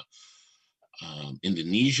 From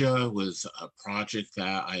Indonesia was a project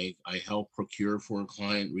that I helped procure for a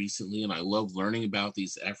client recently, and I love learning about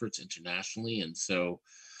these efforts internationally. And so,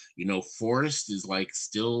 you know, forest is like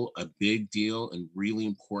still a big deal and really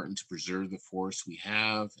important to preserve the forests we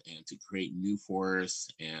have and to create new forests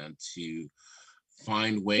and to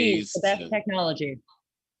find ways. The best technology.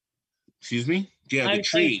 Excuse me? Yeah, the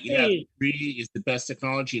tree. Yeah, the tree is the best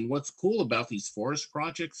technology. And what's cool about these forest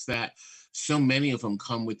projects that so many of them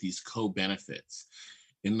come with these co-benefits.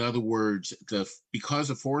 In other words,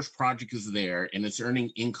 because a forest project is there and it's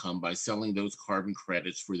earning income by selling those carbon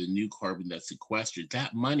credits for the new carbon that's sequestered,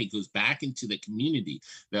 that money goes back into the community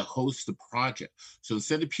that hosts the project. So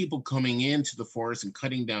instead of people coming into the forest and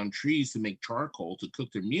cutting down trees to make charcoal to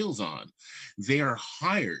cook their meals on, they are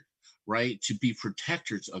hired, right, to be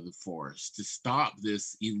protectors of the forest, to stop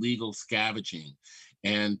this illegal scavenging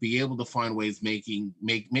and be able to find ways making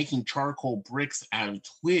charcoal bricks out of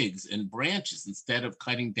twigs and branches instead of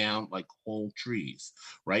cutting down like whole trees,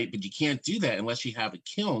 right? But you can't do that unless you have a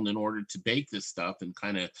kiln in order to bake this stuff and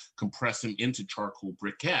kind of compress them into charcoal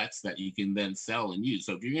briquettes that you can then sell and use.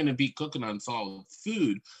 So if you're going to be cooking on solid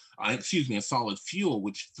food, a solid fuel,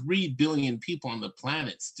 which 3 billion people on the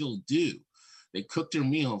planet still do, they cook their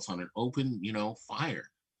meals on an open, fire.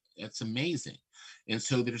 That's amazing. And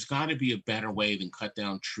so there's got to be a better way than cut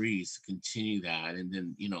down trees to continue that, and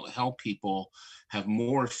then, you know, help people have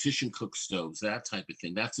more efficient cook stoves, that type of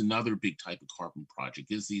thing. That's another big type of carbon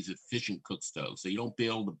project, is these efficient cook stoves. So you don't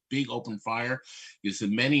build a big open fire, because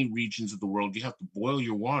in many regions of the world, you have to boil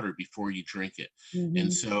your water before you drink it.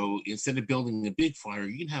 And so instead of building a big fire,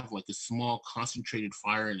 you can have like a small concentrated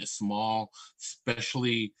fire in a small,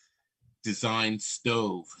 specially designed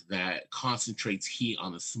stove that concentrates heat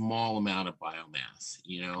on a small amount of biomass.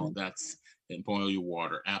 You know, that's, and boil your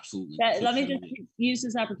water. Absolutely. Let me just use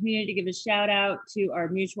this opportunity to give a shout out to our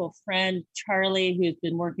mutual friend, Charlie, who's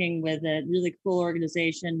been working with a really cool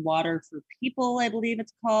organization, Water for People, I believe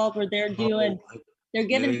it's called, where they're doing, they're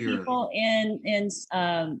giving people in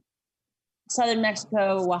southern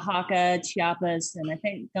Mexico, Oaxaca, Chiapas, and I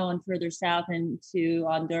think going further south into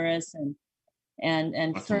Honduras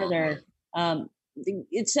and further.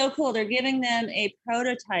 It's so cool. They're giving them a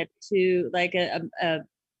prototype to like a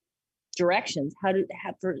directions how to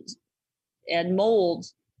have for and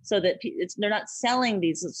molds, so that they're not selling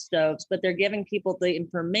these stoves, but they're giving people the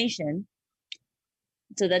information.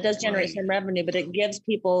 So that does generate some revenue, but it gives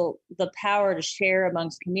people the power to share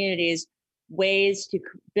amongst communities ways to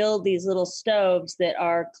build these little stoves that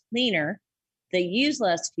are cleaner, they use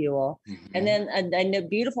less fuel. And then a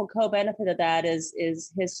beautiful co-benefit of that is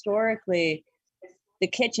historically the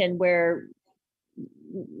kitchen, where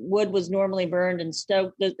wood was normally burned and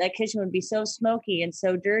stoked, that kitchen would be so smoky and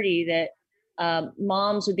so dirty that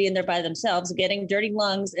moms would be in there by themselves getting dirty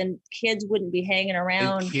lungs, and kids wouldn't be hanging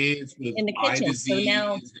around kids with in the kitchen. So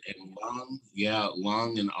now, and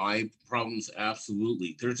lung and eye problems.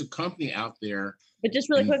 Absolutely. There's a company out there. But just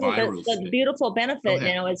really quickly, the beautiful benefit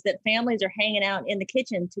now is that families are hanging out in the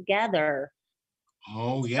kitchen together.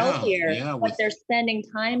 Oh yeah. Healthier, but they're spending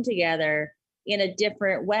time together in a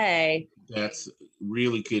different way. That's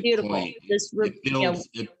really good point. This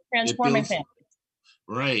transforming families.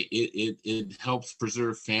 Right. It helps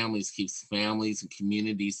preserve families, keeps families and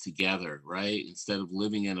communities together, right? Instead of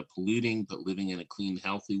living in a polluting, but living in a clean,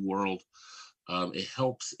 healthy world. It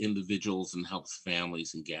helps individuals and helps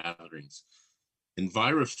families and gatherings.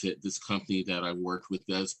 EnviroFit, this company that I worked with,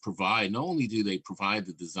 does provide, not only do they provide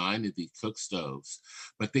the design of these cook stoves,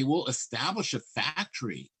 but they will establish a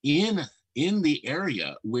factory in the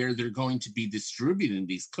area where they're going to be distributing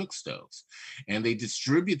these cook stoves. And they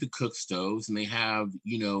distribute the cook stoves, and they have,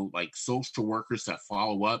 you know, like social workers that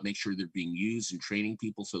follow up, make sure they're being used and training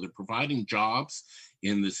people. So they're providing jobs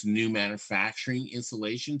in this new manufacturing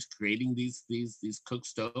installation to creating these cook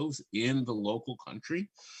stoves in the local country.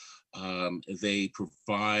 They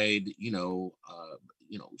provide,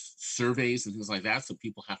 surveys and things like that. So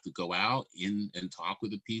people have to go out in and talk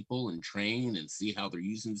with the people and train and see how they're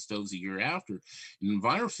using the stoves a year after. And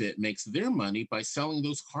EnviroFit makes their money by selling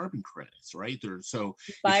those carbon credits, right? So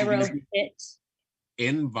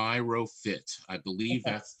EnviroFit, I believe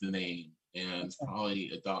that's the name. And it's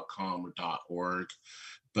probably a .com or .org.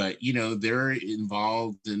 But, you know, they're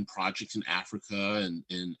involved in projects in Africa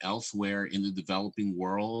and elsewhere in the developing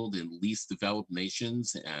world and least developed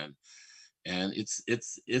nations. And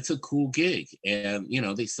it's a cool gig. And, you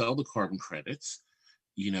know, they sell the carbon credits,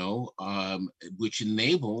 which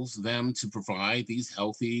enables them to provide these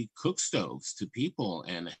healthy cook stoves to people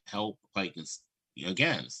and help, like,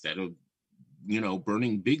 again, instead of,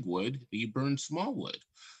 burning big wood, you burn small wood.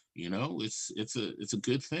 It's a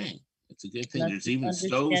good thing. It's a good thing. There's even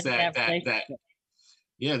stoves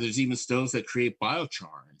there's even stoves that create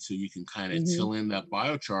biochar. And so you can kind of till in that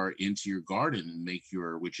biochar into your garden and make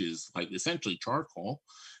which is like essentially charcoal.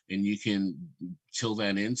 And you can till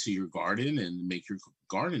that into your garden and make your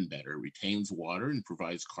garden better. It retains water and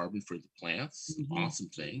provides carbon for the plants. Awesome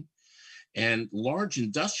thing. And large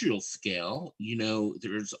industrial scale,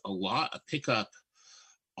 there's a pickup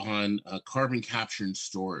on carbon capture and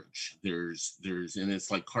storage. And it's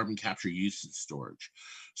like carbon capture use and storage.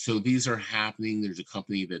 So these are happening. There's a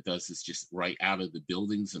company that does this just right out of the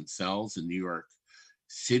buildings themselves in New York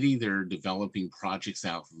City. They're developing projects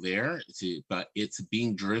out there, but it's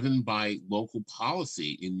being driven by local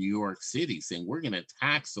policy in New York City saying, we're going to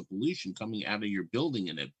tax the pollution coming out of your building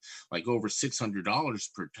and like over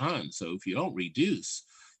 $600 per ton. So if you don't reduce,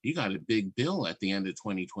 you got a big bill at the end of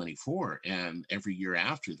 2024 and every year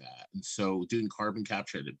after that. And so doing carbon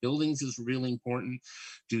capture at the buildings is really important.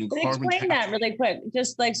 Explain that really quick.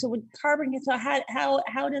 Just like, so with carbon, so how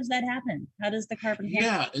does that happen? How does the carbon capture?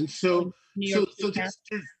 Yeah. And so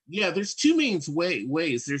there's two main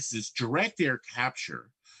ways. There's this direct air capture,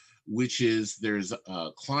 which is there's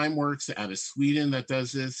Climeworks out of Sweden that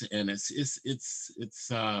does this. And it's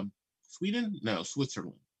Sweden? No,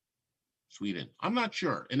 Switzerland. Sweden. I'm not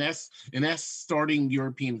sure. And that's starting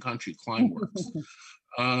European country, Climeworks.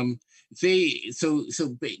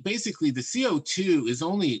 Basically the CO2 is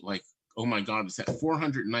only like, oh my God, it's at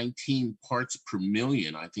 419 parts per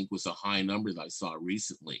million, I think was a high number that I saw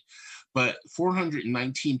recently. But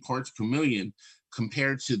 419 parts per million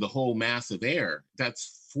compared to the whole mass of air,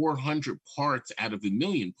 that's 400 parts out of a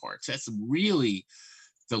million parts. That's really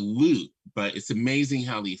dilute, but it's amazing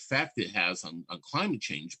how the effect it has on climate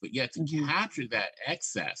change. But yet to capture that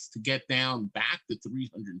excess, to get down back to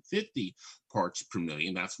 350 parts per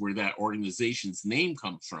million, that's where that organization's name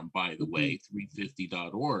comes from, by the way,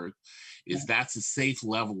 350.org, is that's a safe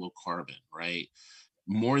level of carbon, right?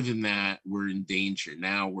 More than that, we're in danger.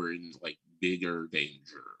 Now we're in like bigger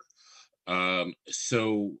danger. Where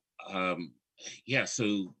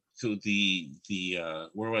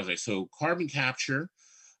was I? So carbon capture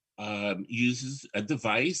uses a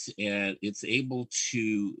device, and it's able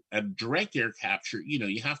to direct air capture.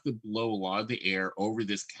 You have to blow a lot of the air over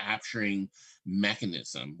this capturing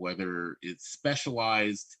mechanism, whether it's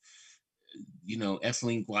specialized,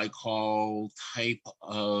 ethylene glycol type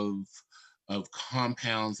of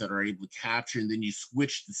compounds that are able to capture, and then you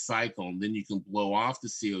switch the cycle, and then you can blow off the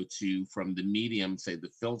CO2 from the medium, say the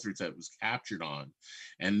filters that it was captured on.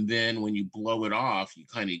 And then when you blow it off, you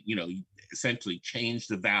kind of, you essentially change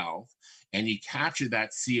the valve and you capture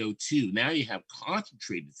that CO2. Now you have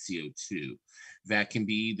concentrated CO2 that can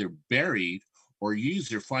be either buried or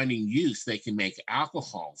used, or finding use. They can make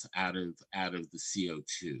alcohols out of the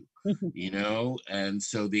CO2, and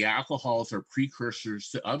so the alcohols are precursors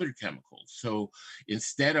to other chemicals. So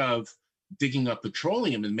instead of digging up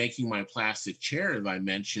petroleum and making my plastic chair that I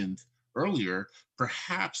mentioned earlier,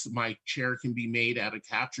 perhaps my chair can be made out of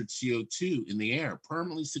captured CO2 in the air,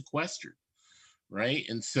 permanently sequestered, right?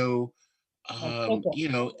 And so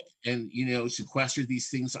sequester these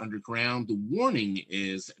things underground. The warning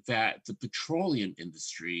is that the petroleum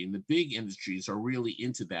industry and the big industries are really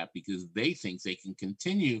into that, because they think they can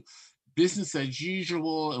continue business as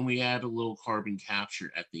usual, and we add a little carbon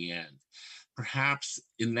capture at the end. Perhaps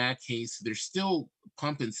in that case, they're still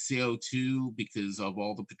pumping CO2 because of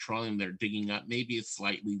all the petroleum they're digging up. Maybe it's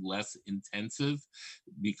slightly less intensive,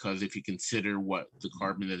 because if you consider what the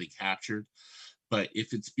carbon that they captured. But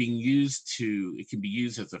if it's being used it can be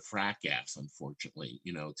used as a frack gas, unfortunately,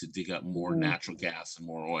 to dig up more natural gas and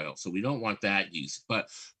more oil. So we don't want that use. But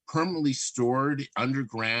permanently stored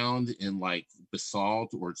underground in like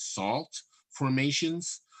basalt or salt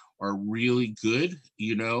formations are really good,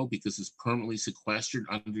 because it's permanently sequestered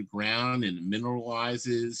underground and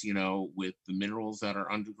mineralizes, with the minerals that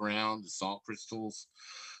are underground, the salt crystals,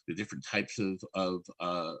 the different types of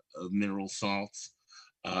mineral salts.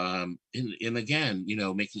 And again,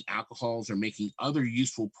 making alcohols or making other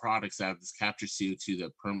useful products out of this captured CO2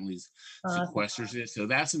 that permanently sequesters it. So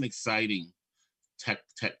that's an exciting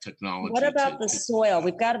technology. What about the soil?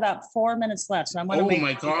 We've got about 4 minutes left. So I'm oh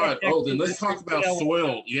my God. Oh, then let's talk about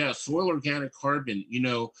soil. Yeah, soil organic carbon.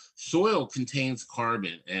 Soil contains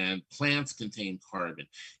carbon, and plants contain carbon.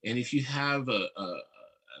 And if you have a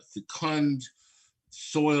fecund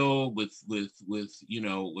soil with a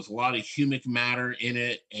lot of humic matter in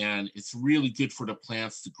it, and it's really good for the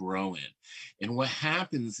plants to grow in. And what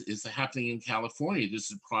happens is happening in California. This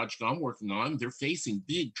is a project I'm working on. They're facing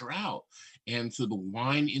big drought, and so the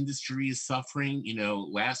wine industry is suffering.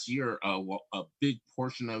 Last year a big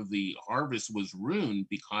portion of the harvest was ruined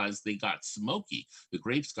because they got smoky. The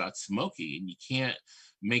grapes got smoky, and you can't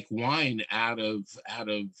make wine out of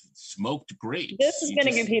smoked grapes. This is going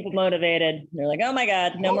to get people motivated. They're like, oh my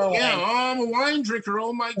God, no more wine. Yeah, I'm a wine drinker.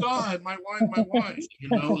 Oh my God, my wine.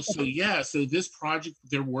 So this project,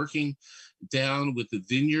 they're working down with the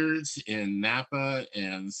vineyards in Napa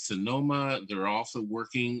and Sonoma. They're also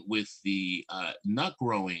working with the nut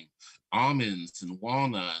growing, almonds and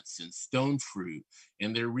walnuts and stone fruit.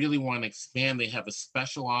 And they really want to expand. They have a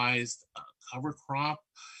specialized cover crop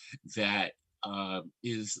that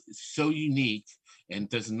is so unique and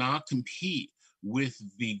does not compete with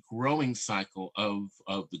the growing cycle of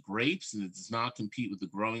the grapes, and it does not compete with the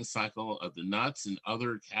growing cycle of the nuts and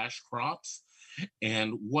other cash crops.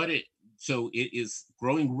 And so it is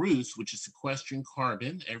growing roots, which is sequestering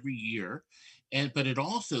carbon every year. But it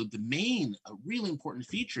also, a really important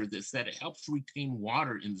feature of this, that it helps to retain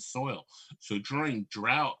water in the soil. So during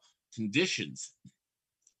drought conditions,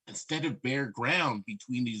 instead of bare ground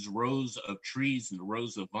between these rows of trees and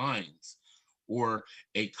rows of vines, or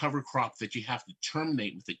a cover crop that you have to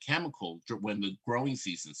terminate with a chemical when the growing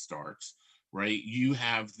season starts, right? You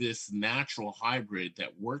have this natural hybrid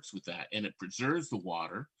that works with that, and it preserves the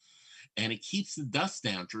water, and it keeps the dust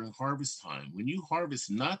down during harvest time. When you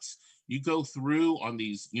harvest nuts, you go through on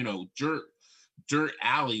these, dirt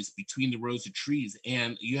alleys between the rows of trees,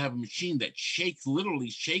 and you have a machine that literally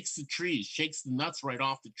shakes the trees, shakes the nuts right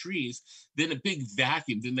off the trees. Then a big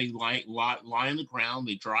vacuum, then they lie on the ground,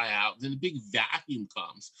 they dry out, then a big vacuum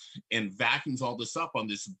comes and vacuums all this up on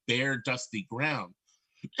this bare, dusty ground.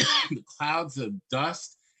 The clouds of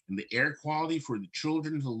dust and the air quality for the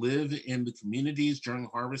children to live in the communities during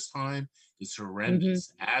harvest time is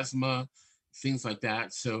horrendous. Asthma, things like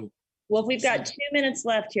that. So well, we've got 2 minutes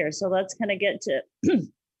left here, so let's kind of get to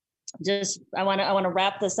I want to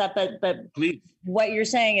wrap this up, but please. What you're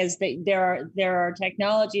saying is that there are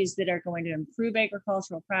technologies that are going to improve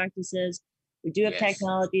agricultural practices. We do have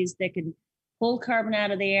technologies that can pull carbon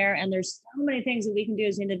out of the air, and there's so many things that we can do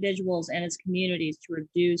as individuals and as communities to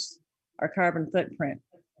reduce our carbon footprint.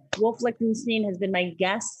 Wolf Lichtenstein has been my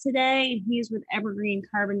guest today. He's with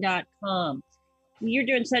evergreencarbon.com. You're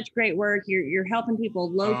doing such great work. You're helping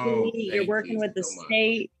people locally. You're working with the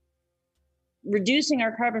state, reducing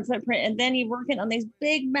our carbon footprint, and then you're working on these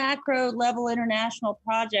big macro level international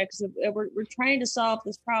projects. We're trying to solve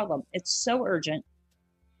this problem. It's so urgent,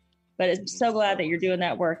 but I'm so glad that you're doing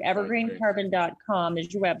that work. Evergreencarbon.com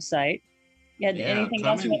is your website. You had anything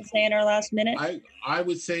else you want to say in our last minute? I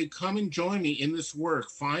would say come and join me in this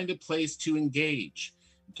work. Find a place to engage.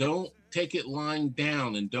 Don't take it lying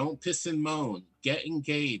down, and don't piss and moan. Get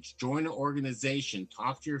engaged, join an organization,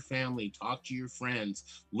 talk to your family, talk to your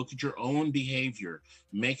friends, look at your own behavior,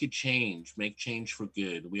 make change for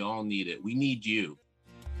good. We all need it. We need you.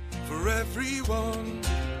 For everyone